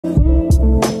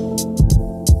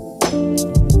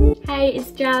Hey,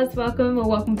 it's Jazz.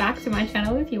 Welcome back to my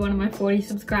channel. If you're one of my 40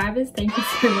 subscribers, thank you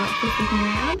so much for sticking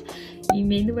around. You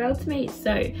mean the world to me.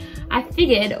 So I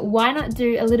figured, why not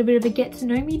do a little bit of a get to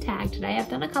know me tag today. I've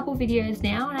done a couple videos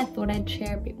now and I thought I'd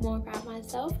share a bit more about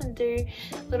myself and do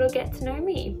a little get to know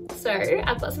me. So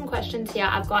I've got some questions here.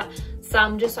 I've got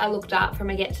some just I looked up from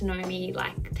a get to know me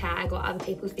like tag or other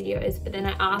people's videos, but then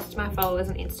I asked my followers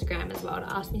on Instagram as well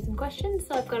to ask me some questions,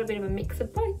 so I've got a bit of a mix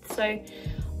of both. So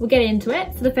we'll get into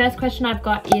it. So the first question I've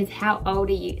got is, how old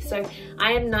are you? So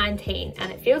I am 19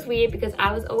 and it feels weird because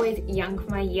I was always young for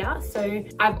my year. So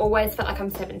I've always felt like I'm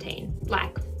 17.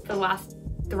 Like for the last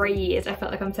 3 years I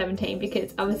felt like I'm 17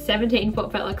 because I was 17 for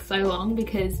what felt like so long,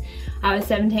 because I was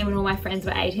 17 when all my friends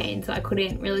were 18, so I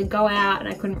couldn't really go out and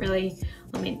I couldn't really,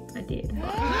 I mean I did, but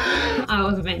I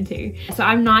wasn't meant to. So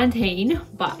I'm 19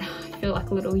 but I feel like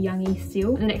a little youngie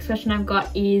still. The next question I've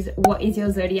got is, what is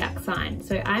your zodiac sign?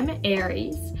 So I'm an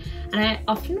Aries, and I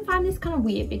often find this kind of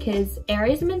weird because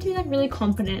Aries are meant to be like really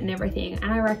confident and everything,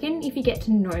 and I reckon if you get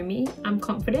to know me I'm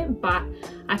confident, but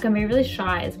I can be really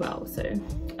shy as well. So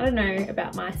I don't know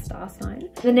about my star sign.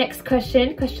 The next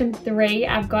question, question 3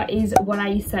 I've got is, what are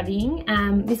you studying?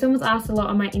 This one was asked a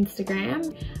lot on my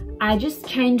Instagram. I just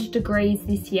changed degrees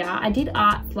this year. I did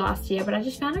arts last year, but I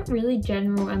just found it really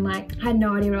general and like I had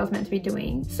no idea what I was meant to be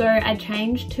doing. So I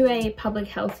changed to a public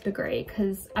health degree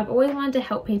because I've always wanted to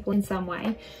help people in some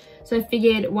way. So I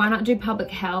figured, why not do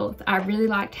public health? I really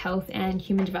liked health and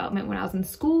human development when I was in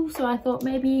school, so I thought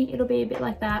maybe it'll be a bit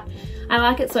like that. I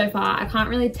like it so far. I can't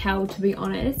really tell, to be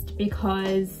honest,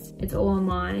 because it's all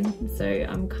online. So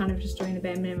I'm kind of just doing the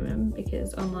bare minimum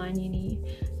because online uni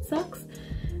sucks.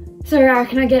 So I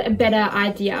reckon I get a better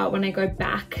idea when I go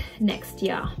back next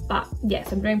year. But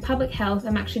yes, I'm doing public health.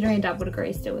 I'm actually doing a double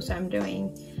degree still, so I'm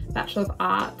doing Bachelor of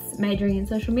Arts, majoring in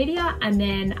social media, and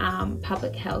then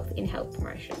public health in health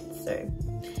promotion. So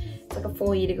it's like a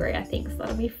 4-year degree, I think, so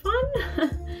that'll be fun.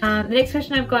 The next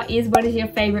question I've got is, what is your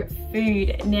favorite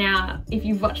food? Now, if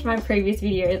you've watched my previous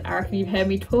videos, I reckon you've heard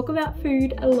me talk about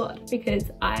food a lot because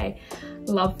I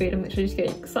love food. I'm literally just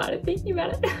getting excited thinking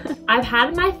about it. I've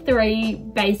had my 3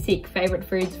 basic favorite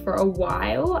foods for a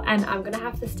while and I'm gonna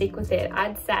have to stick with it.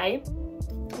 I'd say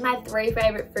my 3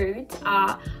 favorite foods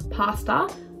are pasta.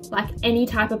 Like any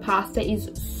type of pasta is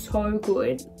so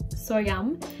good, so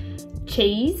yum.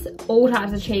 Cheese, all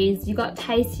types of cheese. You got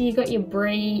tasty, you got your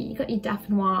brie, you got your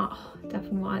dauphinoise. Oh,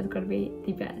 dauphinoise has got to be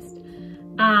the best.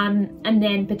 And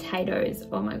then potatoes,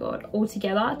 oh my god, all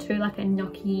together to like a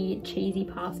gnocchi cheesy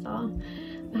pasta.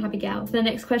 I'm a happy gal. So the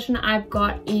next question I've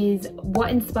got is, what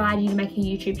inspired you to make a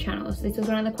YouTube channel? So this was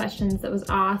one of the questions that was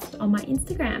asked on my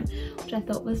Instagram, which I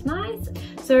thought was nice.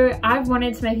 So I've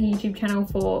wanted to make a YouTube channel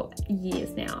for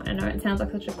years now. I know it sounds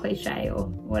like such a cliche or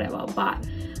whatever, but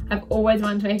I've always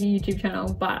wanted to make a YouTube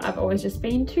channel, but I've always just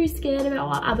been too scared about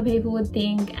what other people would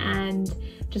think and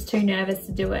just too nervous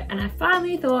to do it. And I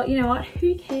finally thought, you know what,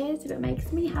 who cares if it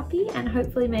makes me happy and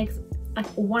hopefully makes like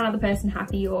one other person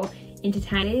happy or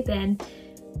entertained, then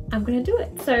I'm gonna do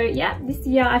it. So yeah, this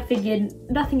year I figured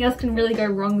nothing else can really go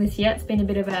wrong this year. It's been a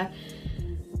bit of a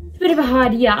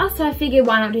hard year, so I figured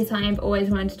why not do something I've always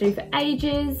wanted to do for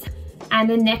ages. And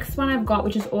the next one I've got,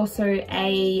 which is also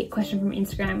a question from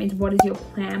Instagram, is, what is your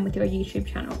plan with your YouTube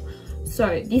channel?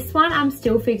 So this one I'm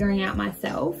still figuring out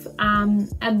myself.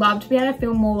 I'd love to be able to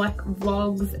film more like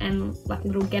vlogs and like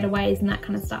little getaways and that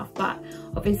kind of stuff, but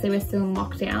obviously we're still in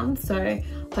lockdown, so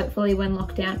hopefully when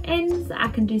lockdown ends I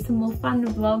can do some more fun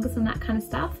vlogs and that kind of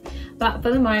stuff. But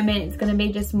for the moment it's going to be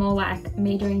just more like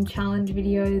me doing challenge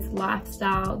videos,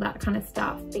 lifestyle, that kind of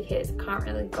stuff, because I can't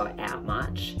really go out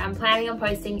much. I'm planning on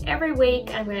posting every week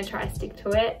and I'm going to try to stick to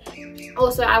it.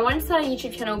 Also, I want to start a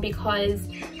YouTube channel because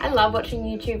I love watching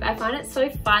YouTube. I find it so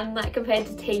fun, like compared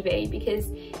to TV, because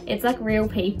it's like real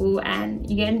people and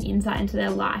you get an insight into their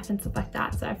life and stuff like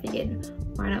that. So I figured,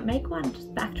 why not make one?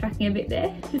 Just backtracking a bit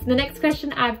there. The next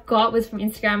question I've got was from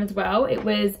Instagram as well. It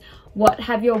was, what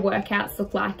have your workouts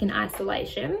look like in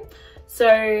isolation?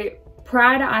 So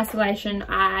prior to isolation,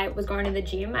 I was going to the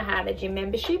gym. I had a gym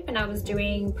membership and I was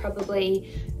doing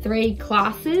probably 3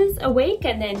 classes a week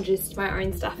and then just my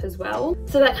own stuff as well.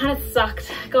 So that kind of sucked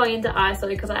going into ISO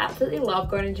because I absolutely love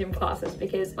going to gym classes,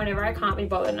 because whenever I can't be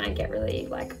bothered and I get really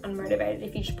like unmotivated,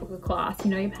 if you just book a class, you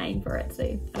know you're paying for it. So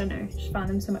I don't know, just find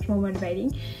them so much more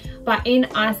motivating. But in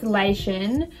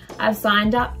isolation, I've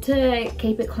signed up to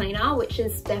Keep It Cleaner, which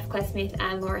is Steph Claire Smith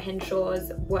and Laura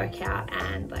Henshaw's workout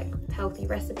and like healthy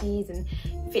recipes and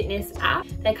fitness app.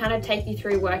 They kind of take you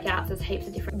through workouts. There's heaps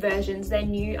of different versions. Their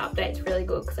new update's really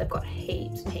good because they've got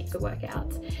heaps and heaps of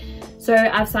workouts. So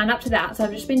I've signed up to that. So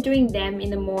I've just been doing them in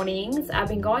the mornings. I've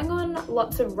been going on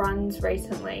lots of runs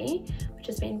recently, which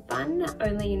has been fun,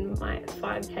 only in my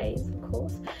 5Ks, of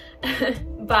course.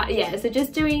 But yeah, so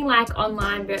just doing like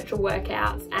online virtual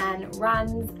workouts and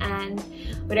runs, and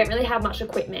we don't really have much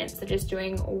equipment, so just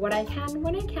doing what I can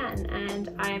when I can. And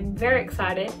I'm very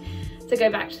excited to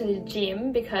go back to the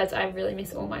gym because I really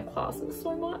miss all my classes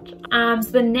so much.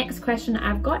 So the next question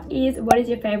I've got is, what is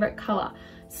your favorite color?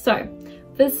 So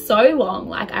for so long,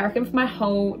 like I reckon for my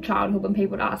whole childhood, when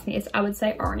people would ask me this, I would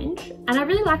say orange. And I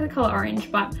really like the color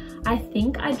orange, but I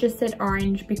think I just said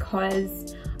orange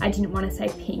because I didn't want to say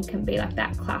pink and be like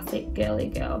that classic girly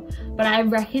girl. But I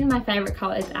reckon my favorite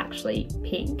color is actually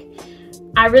pink.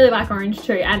 I really like orange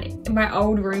too, and my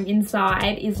old room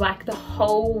inside is like the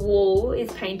whole wall is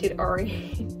painted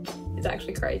orange. It's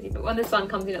actually crazy, but when the sun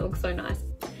comes in it looks so nice.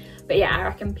 But yeah, I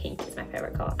reckon pink is my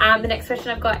favorite color. The next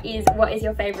question I've got is, what is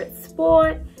your favorite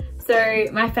sport? So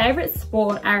my favorite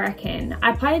sport, I reckon,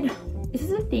 this is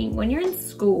the thing, when you're in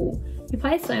school, you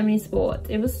play so many sports.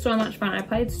 It was so much fun. I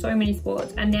played so many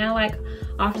sports, and now like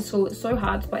after school, it's so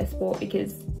hard to play sport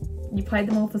because you played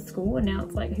them all for school, and now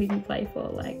it's like, who do you play for?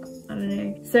 Like, I don't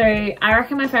know. So I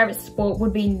reckon my favorite sport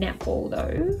would be netball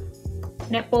though.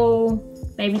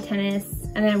 Netball, maybe tennis,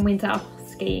 and then winter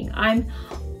skiing.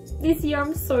 This year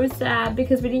I'm so sad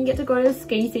because we didn't get to go to the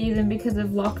ski season because of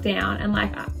lockdown, and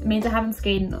like it means I haven't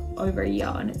skied in over a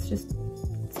year, and it's just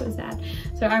so sad.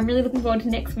 So I'm really looking forward to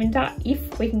next winter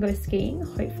if we can go skiing.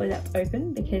 Hopefully that's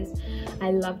open because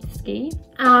I love to ski.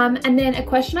 And then a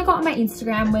question I got on my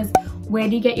Instagram was, where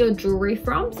do you get your jewelry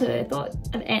from? So I thought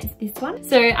I'd answer this one.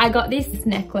 So I got this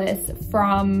necklace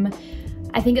from,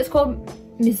 I think it's called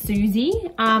Miss Susie.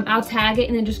 I'll tag it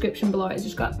in the description below. It's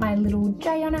just got my little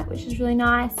J on it, which is really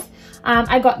nice.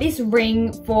 I got this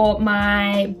ring for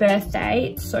my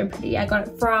birthday. It's so pretty. I got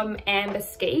it from Amber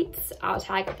Skeets. I'll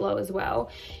tag it below as well.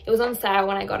 It was on sale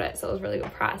when I got it, so it was a really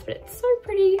good price, but it's so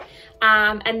pretty.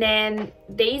 And then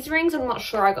these rings, I'm not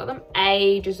sure, I got them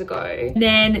ages ago. And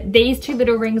then these two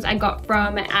little rings I got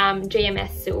from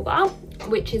GMS Silver,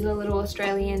 which is a little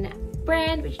Australian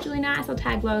brand, which is really nice. I'll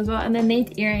tag below as well. And then these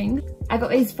earrings, I got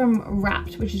these from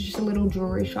Wrapped, which is just a little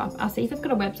jewelry shop. I'll see if they've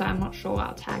got a website, I'm not sure,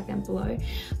 I'll tag them below.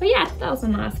 But yeah, that was a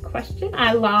nice question.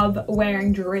 I love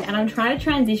wearing jewelry, and I'm trying to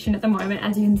transition at the moment,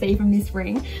 as you can see from this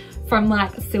ring, from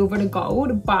like silver to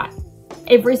gold, but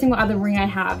every single other ring I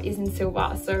have is in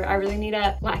silver, so I really need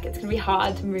to, like, it's gonna be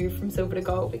hard to move from silver to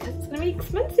gold because it's gonna be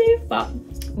expensive, but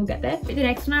we'll get there. The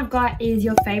next one I've got is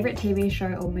your favorite TV show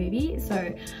or movie.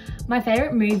 So my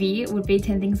favorite movie would be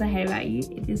 10 Things I Hate About You.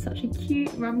 It is such a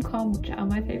cute rom-com, which are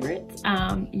my favorites.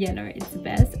 Yeah, no, it's the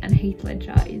best, and Heath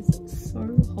Ledger is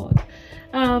so hot.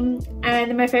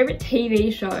 And my favorite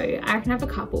TV show, I reckon I have a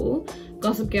couple.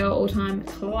 Gossip Girl, all-time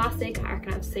classic. I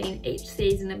reckon I've seen each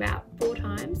season about 4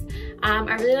 times.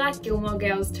 I really like Gilmore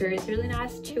Girls too. It's a really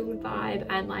nice chilled vibe,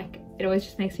 and like it always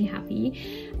just makes me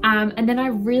happy. And then I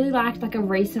really liked, like a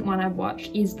recent one I've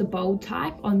watched is The Bold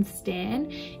Type on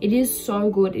Stan. It is so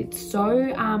good. It's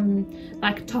so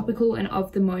like topical and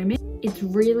of the moment. It's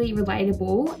really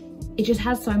relatable. It just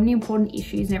has so many important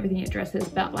issues and everything it addresses,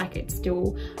 but like it's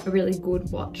still a really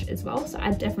good watch as well. So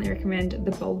I definitely recommend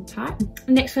The Bold Type.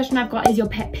 The next question I've got is your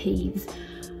pet peeves.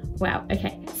 Wow,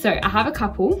 okay, so I have a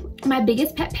couple. My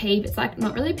biggest pet peeve, it's like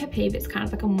not really a pet peeve, it's kind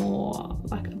of like a more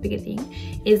like a bigger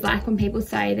thing, is like when people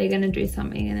say they're gonna do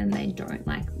something and then they don't,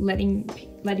 like letting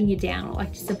you down or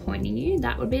like disappointing you.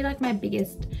 That would be like my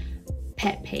biggest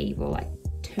pet peeve, or like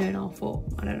turn off, or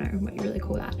I don't know what you really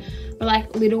call that. But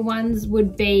like little ones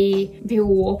would be people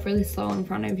walk really slow in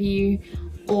front of you,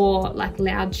 or like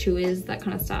loud chewers, that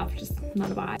kind of stuff, just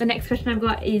not a vibe. The next question I've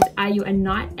got is, are you a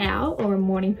night owl or a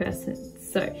morning person?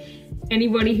 So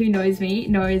anybody who knows me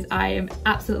knows I am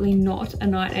absolutely not a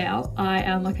night owl. I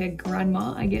am like a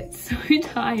grandma. I get so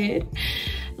tired.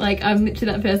 Like I'm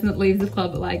literally that person that leaves the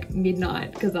club at like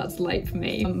midnight because that's late for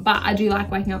me. But I do like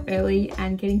waking up early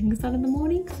and getting things done in the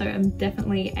morning. So I'm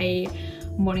definitely a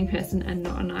morning person and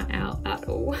not a night owl at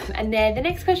all. And then the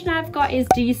next question I've got is,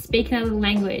 do you speak another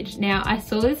language? Now I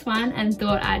saw this one and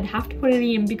thought I'd have to put it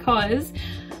in because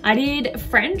I did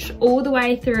French all the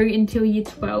way through until year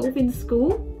 12 in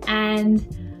school, and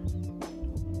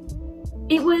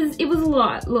it was a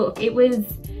lot. Look,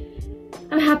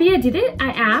 I'm happy I did it.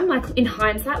 I am, like in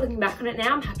hindsight, looking back on it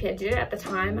now, I'm happy I did it. At the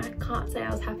time, I can't say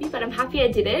I was happy, but I'm happy I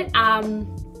did it.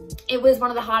 It was one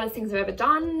of the hardest things I've ever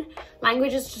done.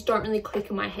 Languages just don't really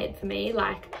click in my head for me.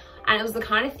 Like, And it was the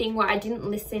kind of thing where I didn't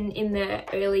listen in the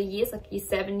early years, like year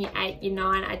 7, year 8, year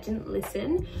 9, I didn't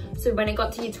listen. So when it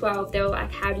got to year 12, they were like,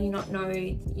 how do you not know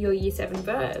your year 7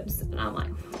 verbs? And I'm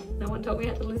like, no one told me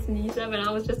how to listen to year 7.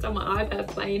 I was just on my iPad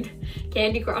playing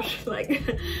Candy Crush. Like,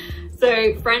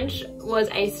 so French was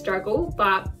a struggle,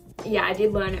 but yeah, I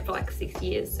did learn it for like 6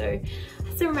 years. So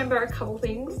I still remember a couple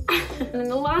things. And then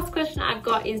the last question I've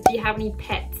got is, do you have any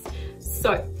pets?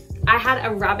 So I had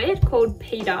a rabbit called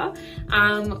Peter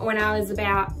when I was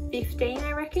about 15,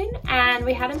 I reckon. And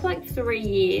we had him for like 3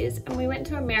 years. And we went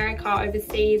to America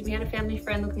overseas. We had a family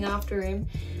friend looking after him.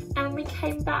 And when we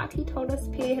came back, he told us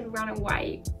Peter had run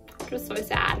away. Which was so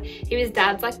sad. He was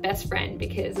Dad's like best friend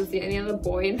because it was the only other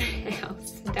boy in the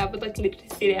house. Dad would like literally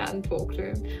sit out and talk to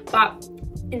him. But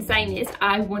in saying this,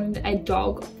 I wanted a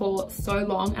dog for so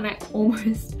long, and I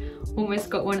almost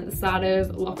got one at the start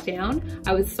of lockdown.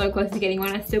 I was so close to getting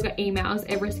one. I still get emails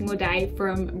every single day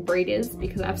from breeders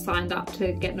because I've signed up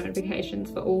to get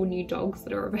notifications for all new dogs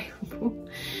that are available.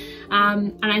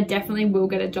 And I definitely will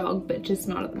get a dog, but just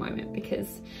not at the moment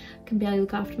because I can barely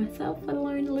look after myself, let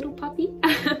alone a little puppy.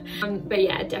 But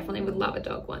yeah, I definitely would love a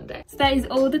dog one day. So that is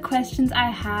all the questions I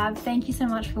have. Thank you so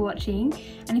much for watching.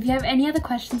 And if you have any other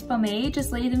questions for me,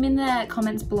 just leave them in the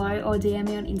comments below or DM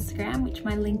me on Instagram, which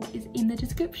my link is in the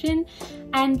description.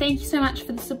 And thank you so much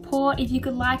for the support. If you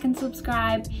could like and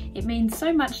subscribe, it means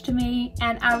so much to me.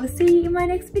 And I will see you in my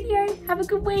next video. Have a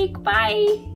good week. Bye.